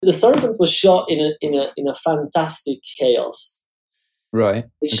The Serpent was shot in a fantastic chaos. Right.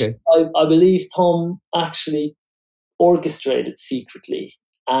 Which Okay. I believe Tom actually orchestrated secretly,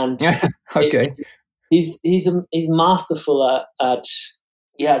 and Okay. he's masterful at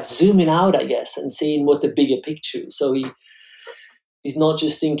zooming out, I guess, and seeing what the bigger picture is. So he's not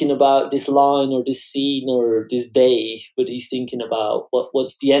just thinking about this line or this scene or this day, but he's thinking about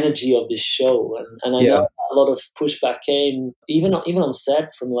what's the energy of this show. And I know a lot of pushback came even on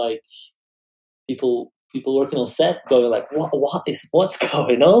set from like people working on set going like, what's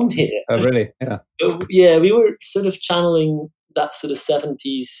going on here? Oh, really? Yeah. Yeah, we were sort of channeling that sort of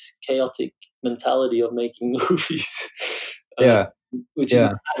 70s chaotic mentality of making movies. Which is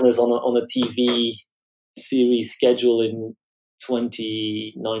madness on a TV series schedule in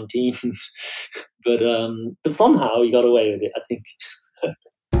 2019. but somehow we got away with it, I think.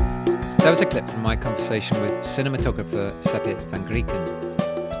 That was a clip from my conversation with cinematographer Sepit van Grieken.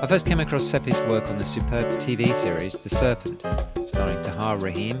 I first came across Sepit's work on the superb TV series The Serpent, starring Tahar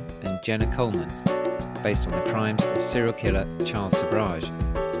Rahim and Jenna Coleman, based on the crimes of serial killer Charles Sabraj.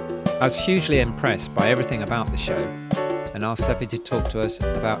 I was hugely impressed by everything about the show and asked Sepit to talk to us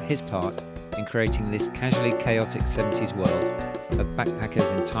about his part in creating this casually chaotic 70s world of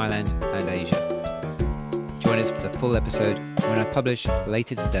backpackers in Thailand and Asia. Join us for the full episode when I publish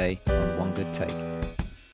later today on One Good Take.